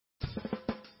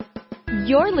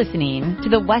You're listening to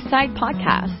the Westside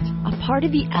Podcast, a part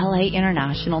of the LA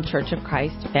International Church of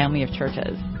Christ family of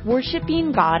churches,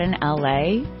 worshiping God in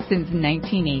LA since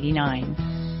 1989.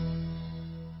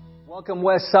 Welcome,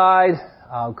 Westside.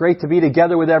 Great to be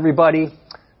together with everybody.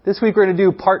 This week we're going to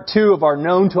do part 2 of our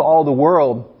Known to All the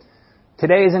World.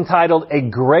 Today is entitled A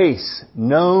Grace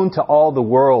Known to All the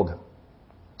World.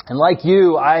 And like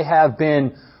you, I have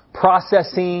been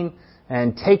processing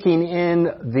and taking in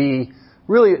the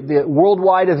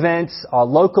worldwide events,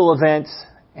 local events,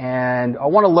 and I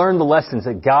want to learn the lessons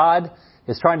that God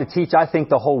is trying to teach, I think,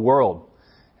 the whole world.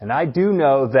 And I do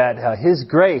know that His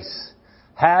grace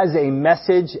has a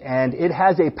message and it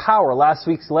has a power. Last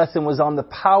week's lesson was on the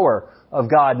power of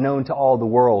God known to all the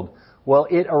world. Well,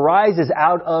 it arises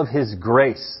out of His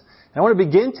grace. And I want to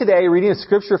begin today reading a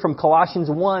scripture from Colossians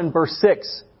 1, verse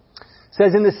 6. It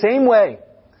says, "In the same way,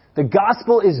 the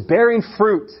gospel is bearing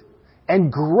fruit and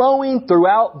growing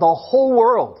throughout the whole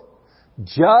world,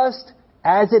 just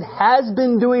as it has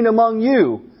been doing among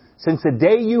you since the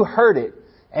day you heard it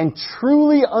and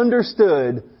truly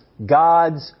understood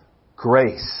God's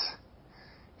grace."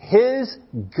 His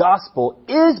gospel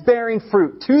is bearing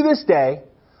fruit to this day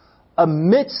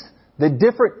amidst the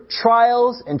different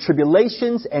trials and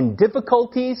tribulations and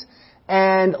difficulties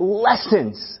and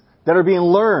lessons that are being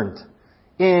learned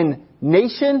in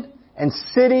nation and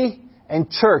city and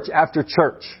church after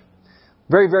church.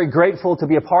 Very, very grateful to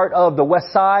be a part of the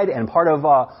West Side and part of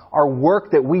our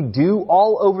work that we do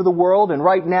all over the world. And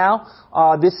right now,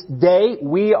 this day,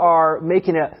 we are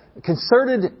making a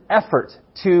concerted effort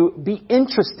to be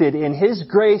interested in His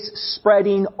grace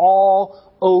spreading all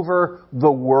over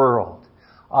the world.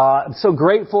 I'm so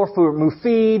grateful for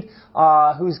Mufid,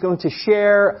 who's going to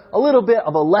share a little bit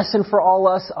of a lesson for all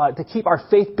us to keep our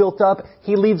faith built up.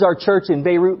 He leads our church in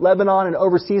Beirut, Lebanon, and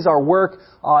oversees our work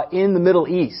in the Middle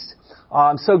East.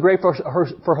 I'm so grateful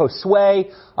for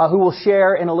Josue, who will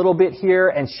share in a little bit here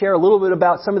and share a little bit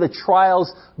about some of the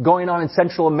trials going on in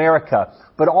Central America,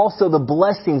 but also the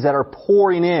blessings that are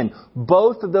pouring in.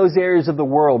 Both of those areas of the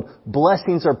world,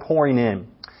 blessings are pouring in.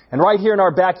 And right here in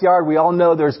our backyard, we all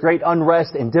know there's great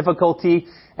unrest and difficulty,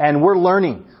 and we're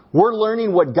learning. We're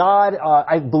learning what God,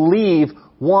 I believe,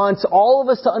 wants all of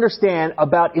us to understand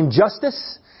about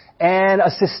injustice and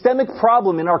a systemic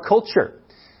problem in our culture.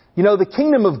 You know, the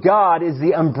kingdom of God is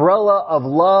the umbrella of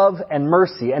love and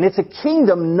mercy, and it's a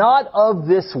kingdom not of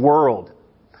this world.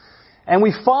 And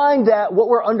we find that what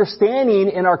we're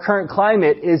understanding in our current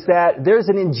climate is that there's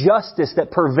an injustice that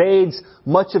pervades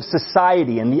much of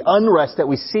society, and the unrest that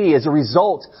we see as a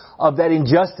result of that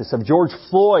injustice, of George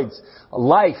Floyd's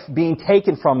life being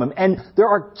taken from him. And there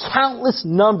are countless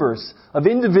numbers of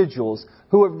individuals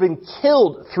who have been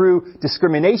killed through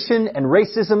discrimination and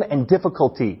racism and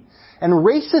difficulty. And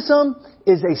racism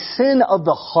is a sin of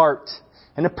the heart,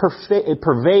 and it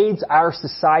pervades our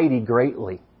society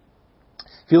greatly.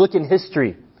 If you look in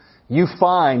history, you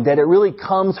find that it really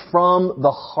comes from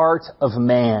the heart of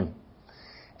man.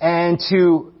 And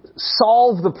to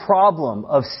solve the problem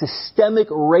of systemic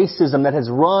racism that has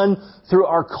run through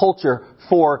our culture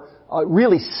for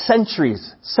really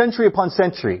centuries, century upon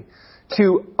century,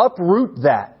 to uproot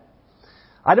that,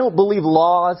 I don't believe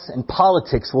laws and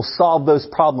politics will solve those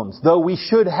problems, though we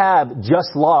should have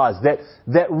just laws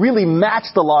that really match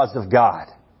the laws of God.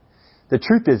 The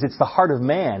truth is, it's the heart of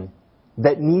man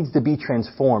that needs to be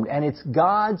transformed. And it's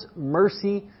God's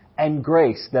mercy and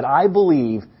grace that I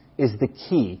believe is the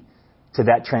key to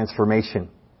that transformation.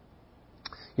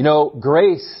 You know,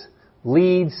 grace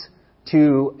leads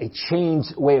to a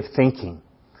changed way of thinking.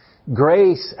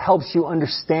 Grace helps you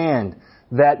understand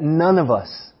that none of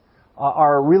us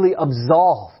are really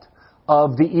absolved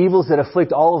of the evils that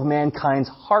afflict all of mankind's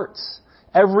hearts.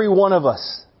 Every one of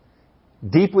us,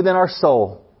 deep within our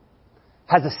soul,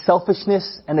 has a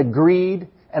selfishness and a greed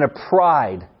and a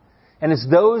pride. And it's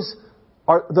those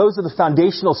are the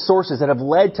foundational sources that have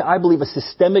led to, I believe, a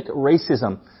systemic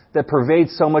racism that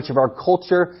pervades so much of our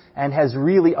culture and has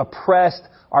really oppressed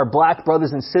our black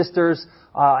brothers and sisters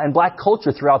and black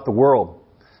culture throughout the world.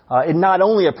 It not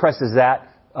only oppresses that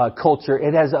culture,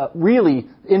 it has really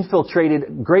infiltrated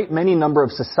a great many number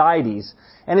of societies.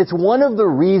 And it's one of the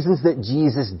reasons that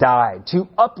Jesus died, to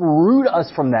uproot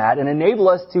us from that and enable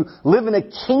us to live in a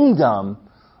kingdom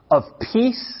of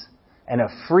peace and of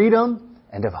freedom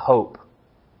and of hope.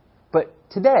 But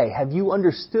today, have you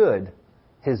understood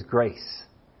His grace?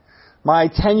 My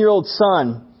 10-year-old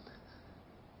son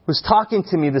was talking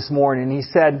to me this morning and he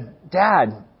said,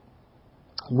 "Dad,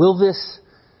 will this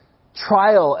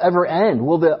trial ever end?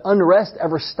 Will the unrest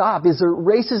ever stop? Is there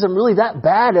racism really that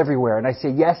bad everywhere?" And I say,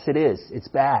 yes, it is. It's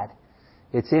bad.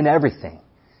 It's in everything.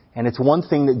 And it's one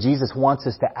thing that Jesus wants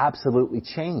us to absolutely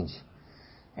change.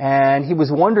 And he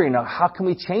was wondering, how can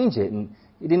we change it? And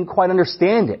he didn't quite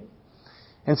understand it.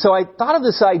 And so I thought of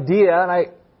this idea, and I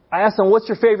asked him, what's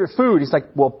your favorite food? He's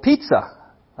like, well, pizza.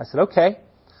 I said, okay.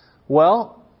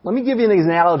 Well, let me give you an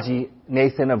analogy,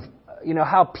 Nathan, of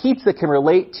how pizza can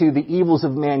relate to the evils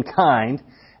of mankind,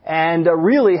 and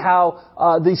really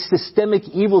how the systemic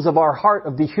evils of our heart,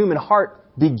 of the human heart,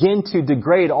 begin to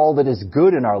degrade all that is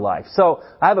good in our life. So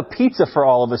I have a pizza for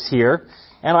all of us here,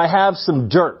 and I have some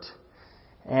dirt.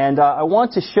 And I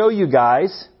want to show you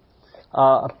guys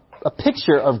a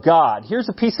picture of God. Here's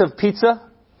a piece of pizza,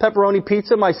 pepperoni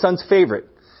pizza, my son's favorite.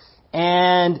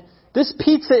 And this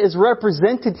pizza is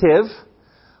representative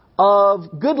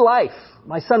of good life.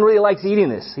 My son really likes eating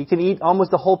this. He can eat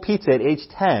almost the whole pizza at age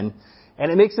 10,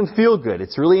 and it makes him feel good.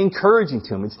 It's really encouraging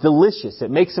to him. It's delicious.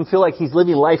 It makes him feel like he's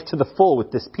living life to the full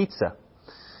with this pizza.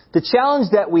 The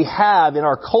challenge that we have in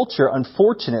our culture,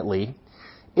 unfortunately,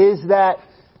 is that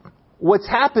what's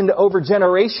happened over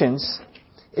generations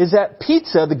is that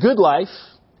pizza, the good life,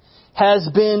 has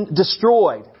been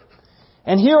destroyed.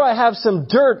 And here I have some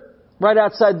dirt right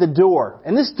outside the door.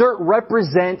 And this dirt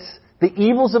represents the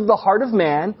evils of the heart of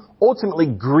man, ultimately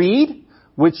greed,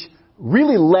 which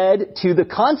really led to the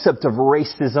concept of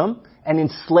racism and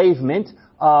enslavement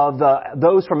of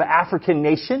those from an African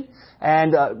nation,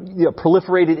 and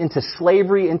proliferated into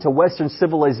slavery, into Western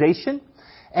civilization.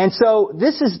 And so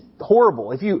this is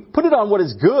horrible. If you put it on what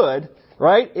is good,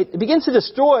 right, it begins to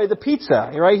destroy the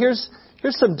pizza, right? Here's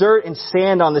some dirt and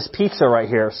sand on this pizza right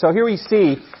here. So here we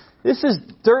see, this is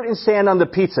dirt and sand on the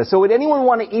pizza. So would anyone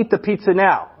want to eat the pizza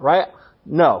now, right?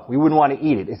 No, we wouldn't want to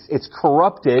eat it. It's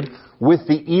corrupted with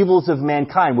the evils of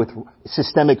mankind, with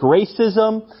systemic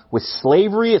racism, with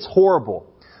slavery. It's horrible.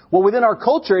 Well, within our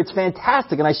culture, it's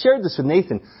fantastic. And I shared this with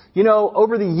Nathan.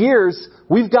 Over the years,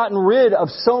 we've gotten rid of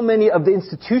so many of the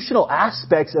institutional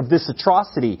aspects of this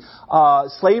atrocity.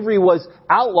 Slavery was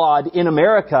outlawed in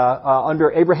America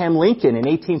under Abraham Lincoln in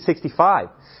 1865.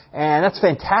 And that's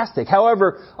fantastic.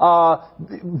 However,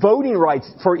 voting rights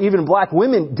for even black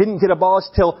women didn't get abolished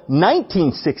till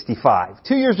 1965,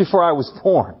 2 years before I was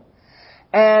born.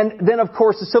 And then, of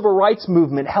course, the civil rights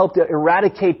movement helped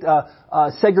eradicate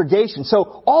segregation.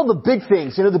 So all the big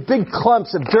things, the big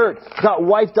clumps of dirt got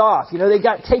wiped off. They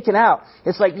got taken out.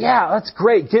 It's like, yeah, that's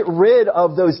great. Get rid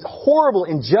of those horrible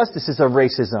injustices of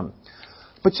racism.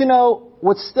 But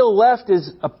what's still left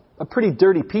is a pretty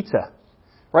dirty pizza.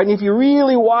 Right? And if you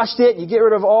really washed it, you get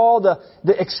rid of all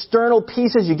the external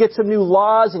pieces, you get some new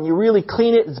laws, and you really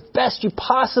clean it as best you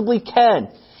possibly can.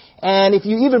 And if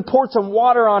you even poured some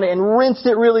water on it and rinsed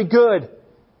it really good,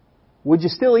 would you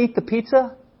still eat the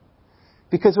pizza?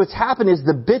 Because what's happened is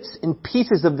the bits and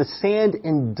pieces of the sand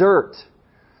and dirt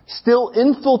still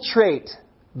infiltrate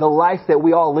the life that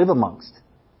we all live amongst.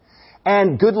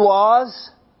 And good laws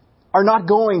are not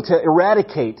going to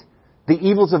eradicate the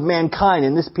evils of mankind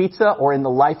in this pizza or in the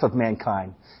life of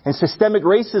mankind. And systemic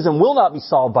racism will not be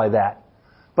solved by that.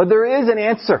 But there is an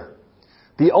answer.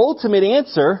 The ultimate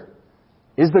answer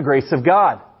is the grace of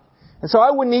God. And so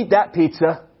I wouldn't eat that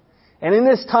pizza. And in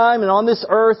this time and on this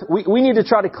earth, we need to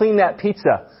try to clean that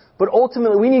pizza. But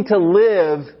ultimately, we need to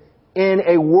live in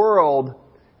a world,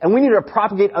 and we need to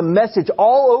propagate a message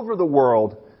all over the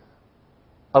world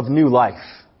of new life.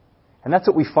 And that's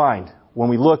what we find when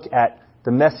we look at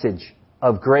the message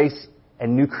of grace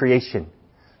and new creation.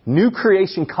 New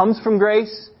creation comes from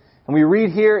grace, and we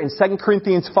read here in 2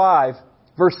 Corinthians 5,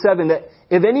 verse 7, that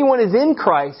if anyone is in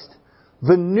Christ,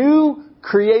 the new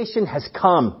creation has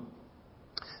come.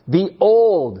 The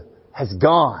old has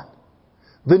gone.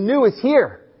 The new is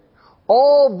here.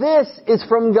 All this is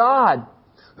from God,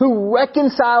 who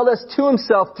reconciled us to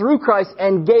himself through Christ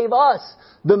and gave us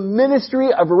the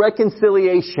ministry of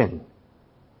reconciliation.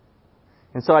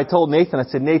 And so I told Nathan, I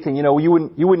said, Nathan, you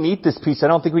wouldn't eat this piece. I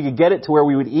don't think we could get it to where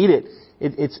we would eat it.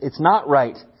 It's not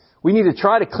right. We need to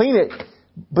try to clean it.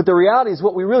 But the reality is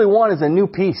what we really want is a new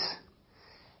piece.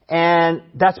 And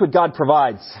that's what God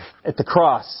provides at the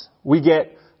cross. We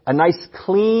get a nice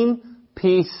clean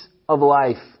piece of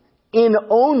life in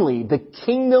only the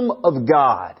kingdom of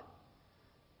God.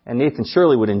 And Nathan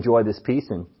surely would enjoy this piece,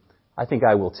 and I think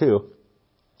I will too.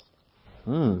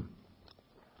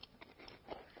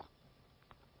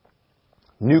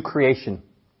 New creation.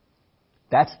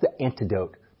 That's the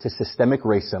antidote to systemic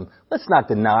racism. Let's not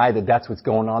deny that that's what's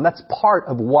going on. That's part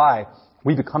of why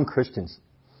we become Christians.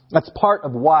 That's part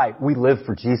of why we live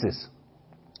for Jesus.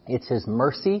 It's His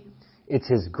mercy. It's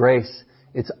His grace.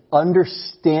 It's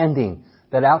understanding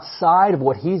that outside of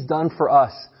what He's done for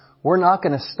us, we're not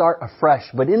going to start afresh.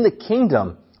 But in the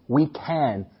kingdom, we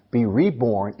can be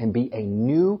reborn and be a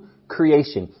new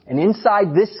creation. And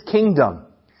inside this kingdom,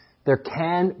 there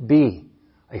can be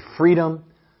a freedom,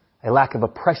 a lack of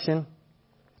oppression,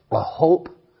 a hope,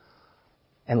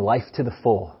 and life to the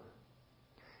full.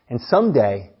 And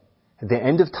someday, at the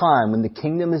end of time, when the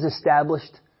kingdom is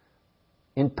established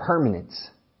in permanence,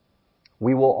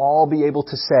 we will all be able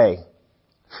to say,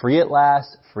 free at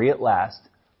last,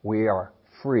 we are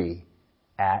free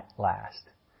at last.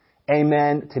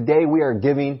 Amen. Today we are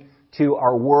giving to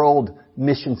our world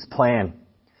missions plan.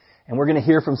 And we're going to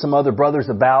hear from some other brothers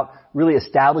about really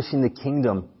establishing the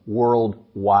kingdom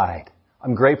worldwide.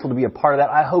 I'm grateful to be a part of that.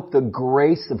 I hope the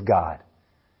grace of God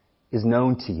is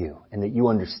known to you and that you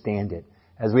understand it.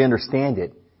 As we understand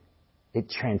it, it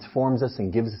transforms us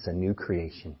and gives us a new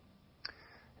creation.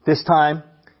 This time,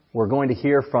 we're going to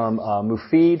hear from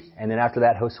Mufid, and then after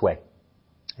that, Josue.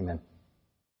 Amen.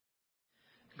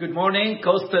 Good morning,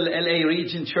 Coastal LA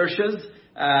Region Churches.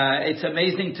 It's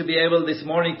amazing to be able this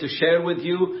morning to share with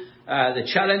you the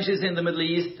challenges in the Middle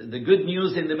East, the good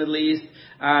news in the Middle East,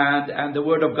 and the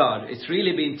Word of God. It's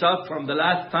really been tough from the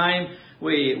last time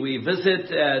we visit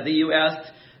the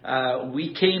U.S.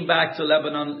 We came back to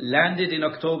Lebanon, landed in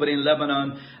October in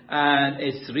Lebanon, and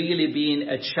it's really been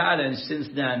a challenge since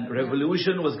then.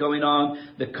 Revolution was going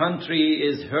on. The country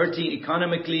is hurting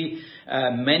economically.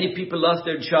 Many people lost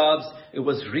their jobs. It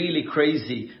was really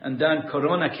crazy. And then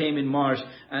Corona came in March,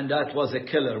 and that was a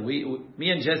killer. Me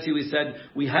and Jesse, we said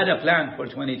we had a plan for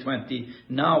 2020.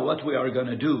 Now what we are going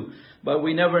to do. But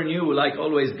we never knew, like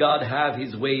always, God have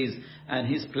His ways and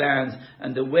His plans.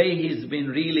 And the way He's been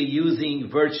really using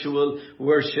virtual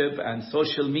worship and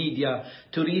social media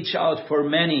to reach out for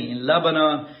many in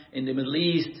Lebanon, in the Middle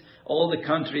East, all the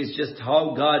countries, just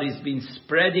how God has been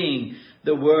spreading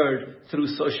the word through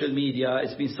social media.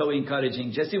 It's been so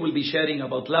encouraging. Jesse will be sharing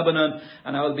about Lebanon,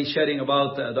 and I will be sharing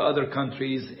about the other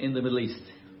countries in the Middle East.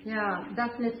 Yeah,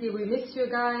 definitely. We miss you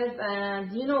guys.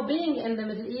 And, being in the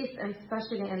Middle East, and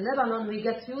especially in Lebanon, we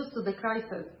get used to the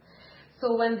crisis.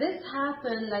 So when this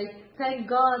happened, thank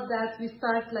God that we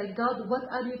start God, what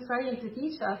are you trying to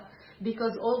teach us?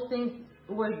 Because all things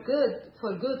were good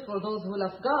for those who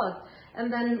love God.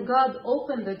 And then God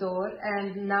opened the door,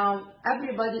 and now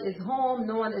everybody is home,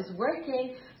 no one is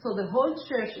working, so the whole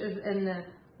church is in a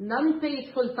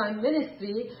non-paid full-time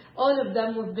ministry. All of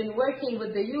them have been working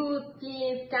with the youth,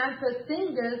 teens, campus,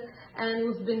 singles, and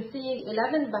we've been seeing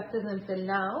 11 baptisms till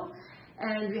now.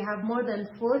 And we have more than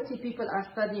 40 people are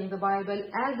studying the Bible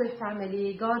as a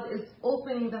family. God is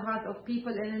opening the heart of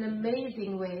people in an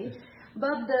amazing way.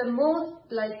 But the most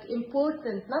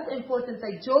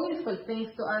joyful things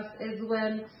to us is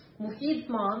when Mufid's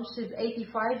mom, she's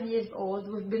 85 years old,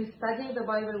 we've been studying the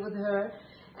Bible with her,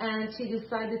 and she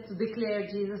decided to declare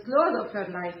Jesus Lord of her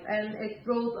life. And it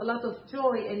brought a lot of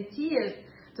joy and tears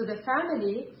to the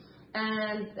family,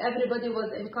 and everybody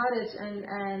was encouraged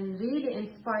and really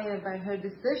inspired by her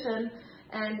decision.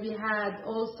 And we had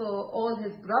also all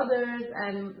his brothers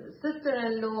and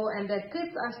sister-in-law, and their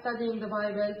kids are studying the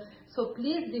Bible. So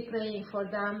please be praying for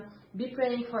them. Be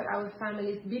praying for our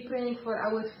families. Be praying for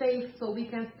our faith so we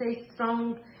can stay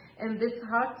strong in these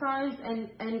hard times,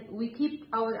 and we keep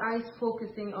our eyes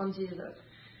focusing on Jesus.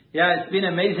 Yeah, it's been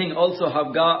amazing also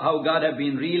how God have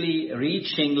been really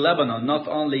reaching Lebanon, not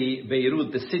only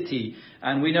Beirut, the city.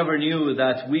 And we never knew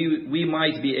that we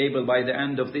might be able by the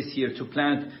end of this year to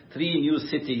plant 3 new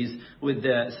cities with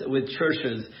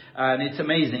churches. And it's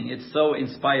amazing. It's so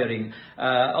inspiring.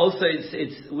 Also,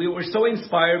 we were so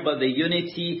inspired by the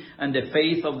unity and the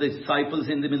faith of the disciples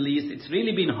in the Middle East. It's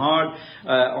really been hard.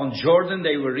 On Jordan,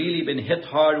 they were really been hit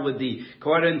hard with the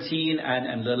quarantine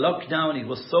and the lockdown. It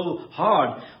was so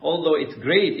hard. Although it's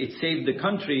great, it saved the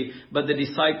country, but the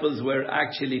disciples were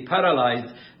actually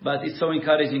paralyzed. But it's so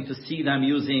encouraging to see them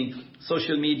using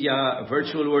social media,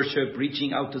 virtual worship,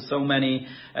 reaching out to so many.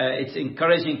 It's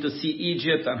encouraging to see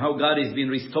Egypt and how God has been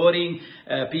restoring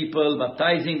people,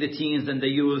 baptizing the teens and the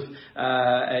youth.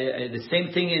 The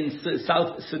same thing in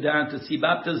South Sudan, to see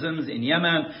baptisms in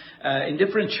Yemen, in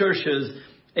different churches.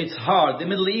 It's hard. The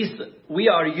Middle East, we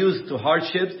are used to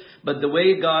hardships, but the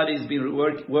way God has been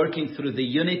working through the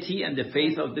unity and the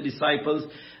faith of the disciples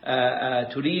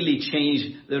to really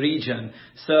change the region.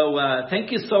 So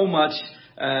thank you so much,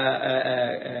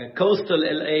 Coastal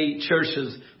LA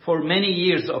churches, for many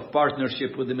years of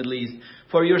partnership with the Middle East,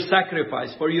 for your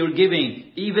sacrifice, for your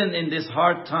giving, even in these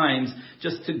hard times,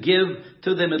 just to give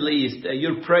to the Middle East,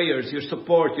 your prayers, your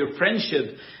support, your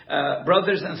friendship.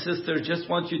 Brothers and sisters, just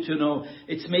want you to know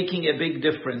it's making a big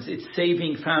difference. It's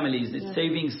saving families, it's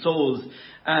saving souls,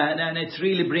 and it's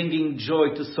really bringing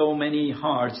joy to so many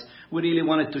hearts. We really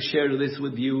wanted to share this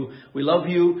with you. We love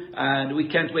you, and we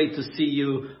can't wait to see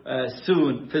you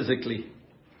soon physically.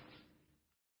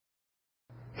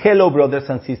 Hello, brothers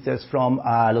and sisters from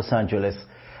Los Angeles.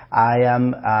 I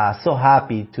am so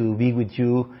happy to be with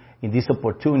you in this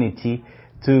opportunity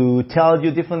to tell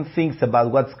you different things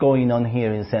about what's going on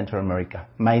here in Central America.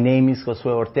 My name is Josue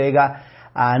Ortega,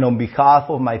 and on behalf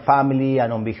of my family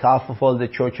and on behalf of all the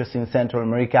churches in Central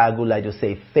America, I would like to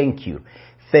say thank you.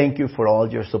 Thank you for all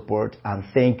your support, and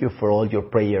thank you for all your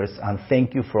prayers, and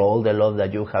thank you for all the love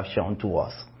that you have shown to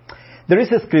us. There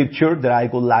is a scripture that I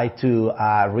would like to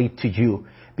read to you,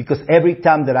 because every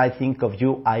time that I think of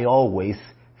you, I always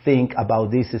think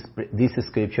about this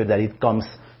scripture that it comes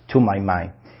to my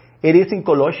mind. It is in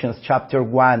Colossians chapter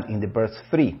 1 in the verse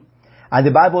 3. And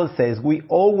the Bible says, we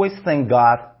always thank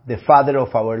God, the Father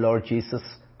of our Lord Jesus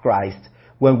Christ,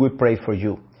 when we pray for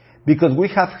you, because we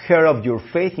have heard of your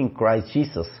faith in Christ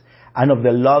Jesus and of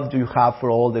the love you have for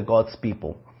all the God's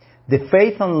people. The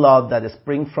faith and love that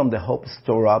spring from the hope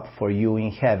stored up for you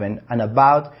in heaven, and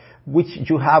about which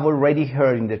you have already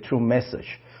heard in the true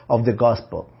message of the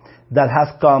gospel that has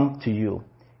come to you.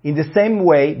 In the same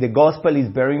way, the gospel is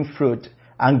bearing fruit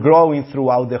and growing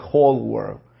throughout the whole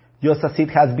world, just as it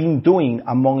has been doing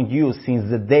among you since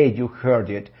the day you heard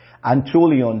it and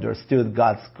truly understood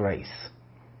God's grace.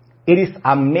 It is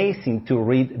amazing to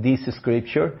read this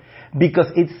scripture because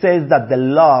it says that the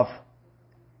love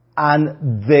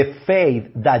and the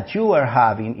faith that you are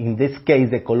having, in this case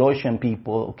the Colossian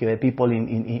people, okay, people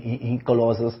in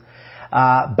Colossus,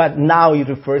 but now it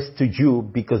refers to you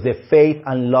because the faith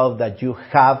and love that you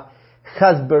have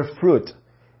has bear fruit.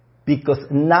 Because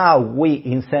now we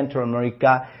in Central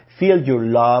America feel your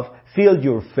love, feel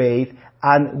your faith,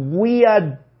 and we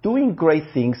are doing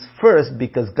great things. First,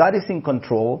 because God is in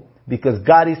control, because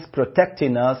God is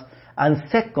protecting us, and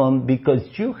second, because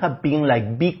you have been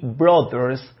like big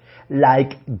brothers,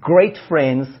 like great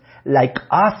friends, like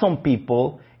awesome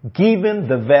people, giving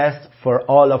the best for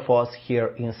all of us here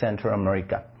in Central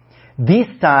America. This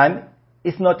time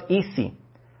is not easy,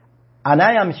 and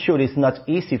I am sure it's not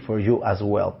easy for you as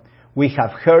well. We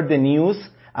have heard the news,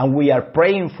 and we are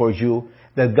praying for you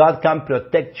that God can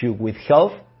protect you with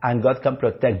health, and God can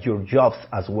protect your jobs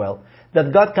as well,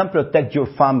 that God can protect your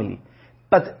family.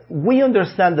 But we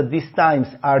understand that these times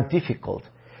are difficult,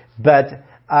 but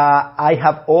I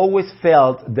have always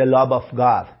felt the love of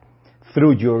God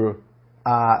through your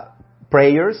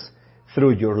prayers,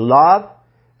 through your love,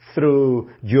 through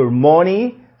your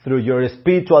money, through your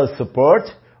spiritual support.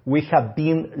 We have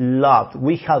been loved.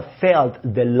 We have felt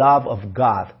the love of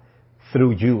God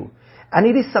through you. And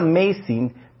it is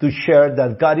amazing to share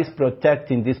that God is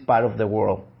protecting this part of the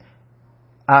world.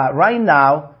 Right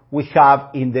now, we have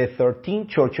in the 13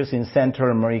 churches in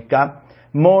Central America,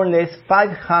 more or less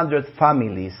 500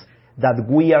 families that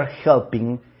we are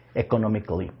helping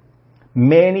economically.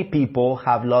 Many people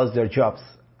have lost their jobs,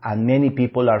 and many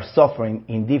people are suffering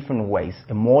in different ways,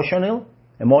 emotional,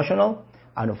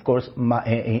 and of course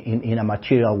in a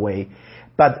material way.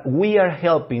 But we are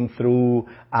helping through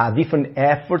different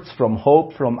efforts from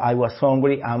Hope, from I Was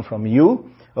Hungry, and from you.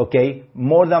 Okay,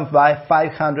 more than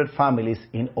 500 families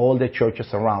in all the churches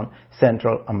around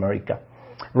Central America.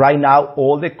 Right now,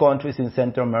 all the countries in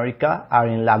Central America are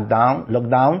in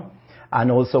lockdown,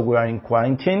 and also we are in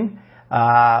quarantine.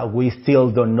 We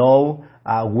still don't know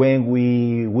when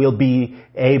we will be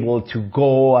able to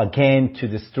go again to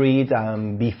the street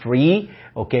and be free,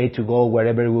 okay, to go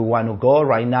wherever we want to go.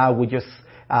 Right now, we just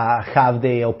have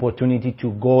the opportunity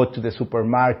to go to the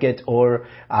supermarket or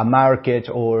a market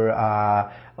or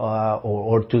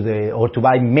to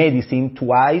buy medicine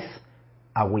twice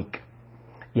a week.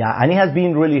 Yeah, and it has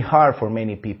been really hard for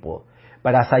many people.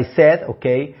 But as I said,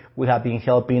 okay, we have been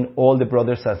helping all the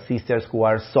brothers and sisters who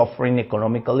are suffering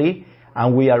economically,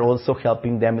 and we are also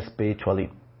helping them spiritually.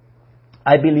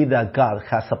 I believe that God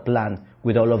has a plan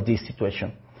with all of this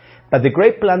situation. But the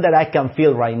great plan that I can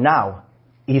feel right now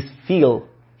is feel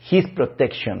His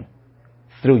protection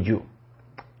through you.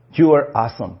 You are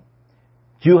awesome.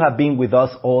 You have been with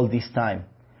us all this time.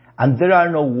 And there are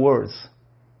no words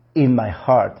in my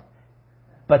heart,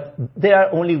 but there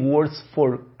are only words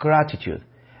for gratitude.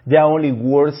 There are only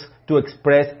words to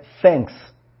express thanks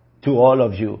to all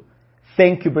of you.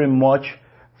 Thank you very much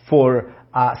for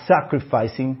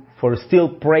sacrificing, for still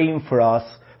praying for us,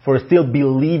 for still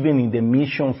believing in the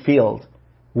mission field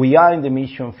We are in the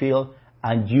mission field,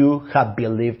 and you have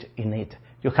believed in it.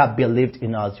 You have believed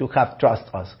in us. You have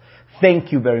trusted us.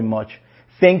 Thank you very much.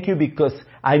 Thank you, because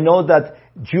I know that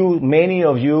many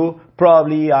of you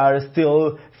probably are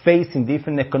still facing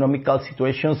different economical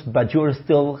situations, but you're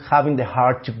still having the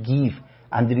heart to give,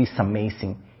 and it is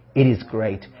amazing. It is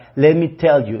great. Let me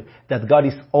tell you that God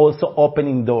is also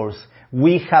opening doors.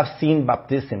 We have seen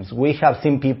baptisms. We have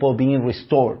seen people being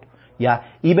restored. Yeah,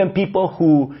 even people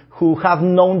who have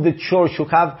known the church, who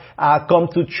have come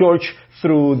to church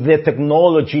through the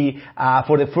technology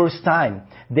for the first time.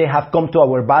 They have come to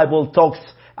our Bible talks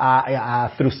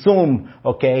through Zoom,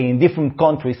 okay, in different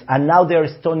countries, and now they are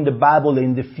studying the Bible.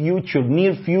 In the future,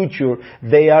 near future,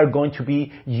 they are going to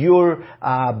be your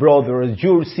brother,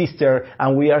 your sister,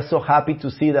 and we are so happy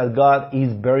to see that God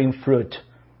is bearing fruit,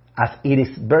 as it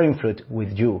is bearing fruit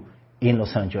with you in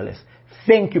Los Angeles.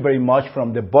 Thank you very much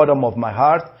from the bottom of my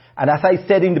heart. And as I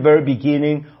said in the very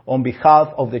beginning, on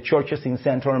behalf of the churches in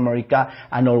Central America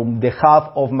and on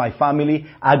behalf of my family,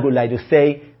 I would like to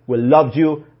say we love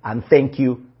you and thank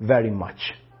you very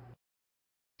much.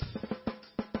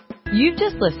 You've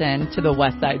just listened to the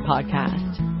Westside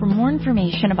Podcast. For more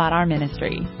information about our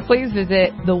ministry, please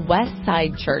visit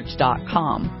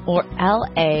thewestsidechurch.com or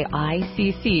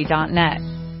laicc.net.